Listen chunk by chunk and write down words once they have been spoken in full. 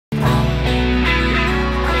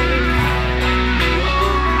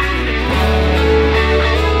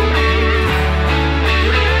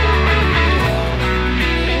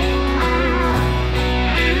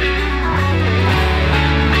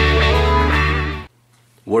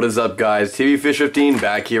What is up, guys? TV Fish 15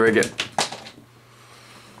 back here again.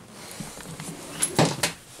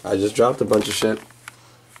 I just dropped a bunch of shit.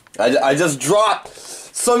 I just dropped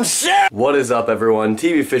some shit! What is up, everyone?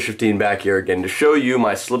 TV Fish 15 back here again to show you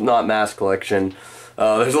my Slipknot mask collection.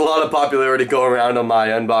 There's a lot of popularity going around on my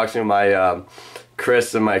unboxing of my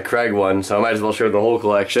Chris and my Craig one, so I might as well share the whole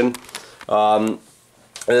collection.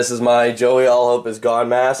 This is my Joey All Hope Is Gone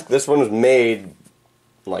mask. This one was made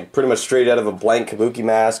like pretty much straight out of a blank kabuki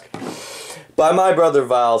mask by my brother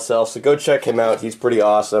Vile Self, so go check him out. He's pretty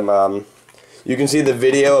awesome. You can see the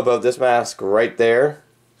video about this mask right there,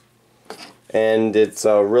 and it's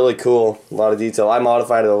really cool. A lot of detail. I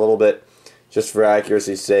modified it a little bit just for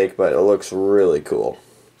accuracy's sake, but it looks really cool.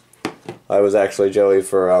 I was actually Joey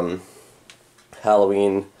for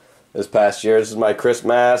Halloween this past year. This is my Chris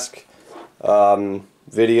mask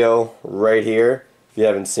video right here, if you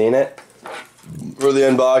haven't seen it. For the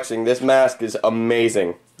unboxing, this mask is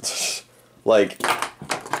amazing. Like,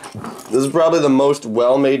 this is probably the most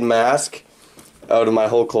well-made mask out of my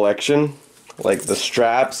whole collection. Like, the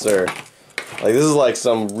straps are, like, this is like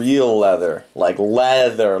some real leather. Like,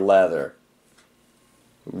 leather.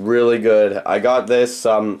 Really good. I got this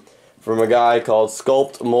from a guy called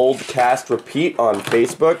Sculpt, Mold, Cast, Repeat on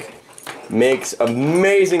Facebook. Makes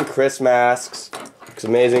amazing Chris masks. Looks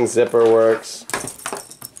amazing, zipper works.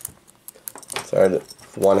 It's hard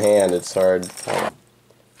with one hand, it's hard.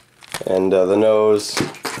 And the nose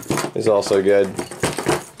is also good.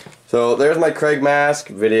 So there's my Craig mask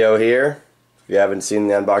video here. If you haven't seen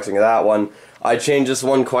the unboxing of that one, I changed this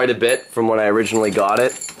one quite a bit from when I originally got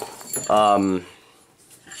it.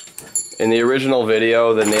 In the original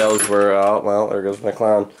video, the nails were, well, there goes my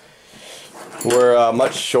clown, were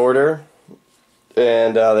much shorter,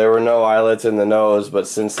 and there were no eyelets in the nose, but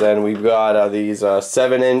since then we've got these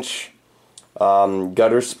 7-inch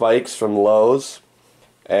gutter spikes from Lowe's,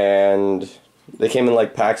 and they came in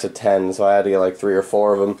like packs of 10, so I had to get like 3 or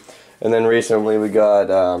 4 of them. And then recently we got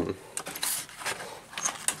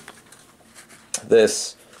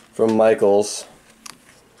this from Michael's,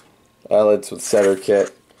 eyelets with setter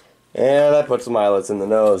kit, and I put some eyelets in the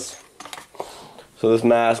nose. So this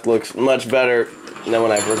mask looks much better than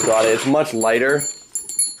when I first got it. It's much lighter.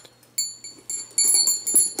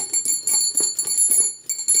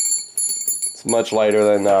 It's much lighter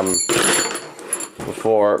than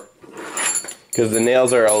before, because the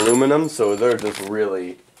nails are aluminum, so they're just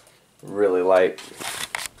really light.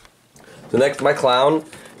 So next, my clown.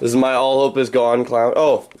 This is my All Hope Is Gone clown.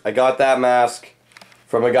 Oh, I got that mask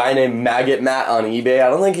from a guy named Maggot Matt on eBay. I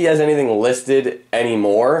don't think he has anything listed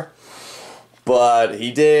anymore, but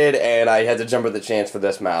he did, and I had to jump at the chance for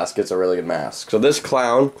this mask. It's a really good mask. So this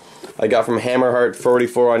clown I got from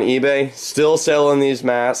Hammerheart44 on eBay. Still selling these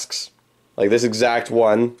masks, like this exact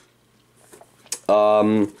one.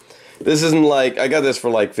 This isn't like, I got this for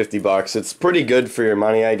like 50 bucks. It's pretty good for your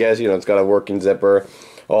money, I guess. You know, it's got a working zipper,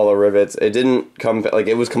 all the rivets. It didn't come, like,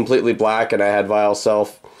 it was completely black, and I had Vile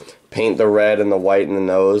Self paint the red and the white in the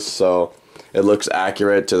nose, so it looks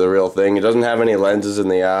accurate to the real thing. It doesn't have any lenses in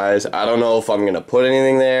the eyes. I don't know if I'm gonna put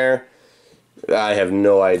anything there. I have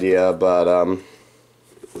no idea, but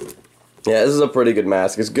yeah, this is a pretty good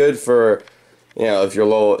mask. It's good for, you know, if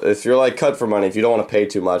you're like cut for money, if you don't want to pay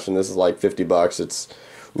too much, and this is like 50 bucks, it's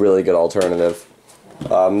really good alternative.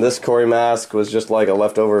 This Corey mask was just like a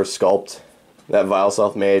leftover sculpt that Vile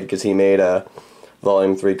Self made, because he made a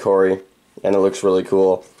Volume 3 Corey, and it looks really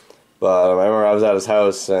cool. But I remember I was at his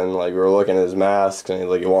house, and like we were looking at his mask, and he's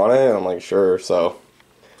like, "You want it?" And I'm like, "Sure." So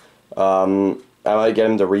I might get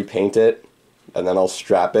him to repaint it, and then I'll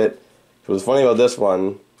strap it. It was funny about this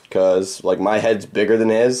one, because like my head's bigger than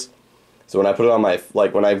his, so when I put it on my,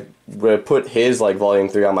 like when I put his like Volume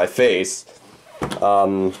 3 on my face,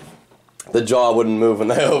 the jaw wouldn't move when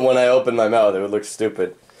I opened my mouth. It would look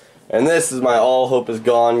stupid. And this is my All Hope Is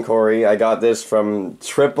Gone Corey. I got this from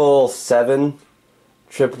 777.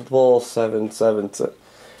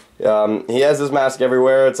 He has this mask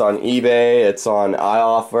everywhere. It's on eBay, it's on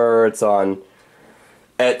iOffer, it's on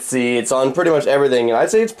Etsy, it's on pretty much everything, and I'd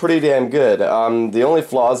say it's pretty damn good. The only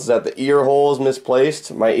flaws is that the ear hole is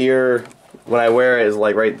misplaced. My ear, when I wear it, is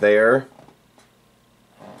like right there,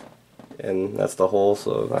 and that's the hole,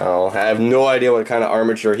 so I don't know. I have no idea what kind of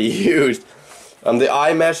armature he used. The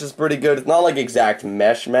eye mesh is pretty good. It's not like exact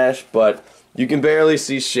mesh, but you can barely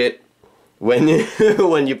see shit when you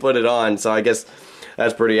when you put it on, so I guess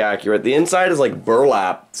that's pretty accurate. The inside is like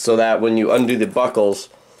burlap, so that when you undo the buckles,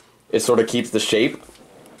 it sort of keeps the shape.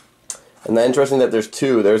 And then interesting that there's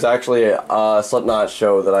two. There's actually a Slipknot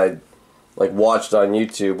show that I like watched on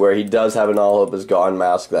YouTube where he does have an All Hope Is Gone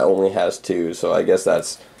mask that only has two, so I guess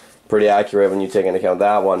that's pretty accurate when you take into account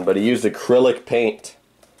that one. But he used acrylic paint,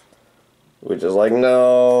 which is like,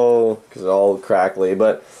 no, because it's all crackly.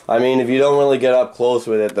 But, I mean, if you don't really get up close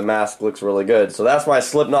with it, the mask looks really good. So that's my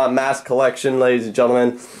Slipknot mask collection, ladies and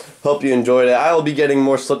gentlemen. Hope you enjoyed it. I will be getting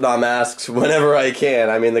more Slipknot masks whenever I can.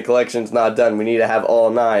 I mean, the collection's not done. We need to have all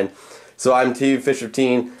 9. So I'm TV Fish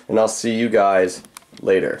 15, and I'll see you guys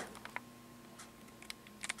later.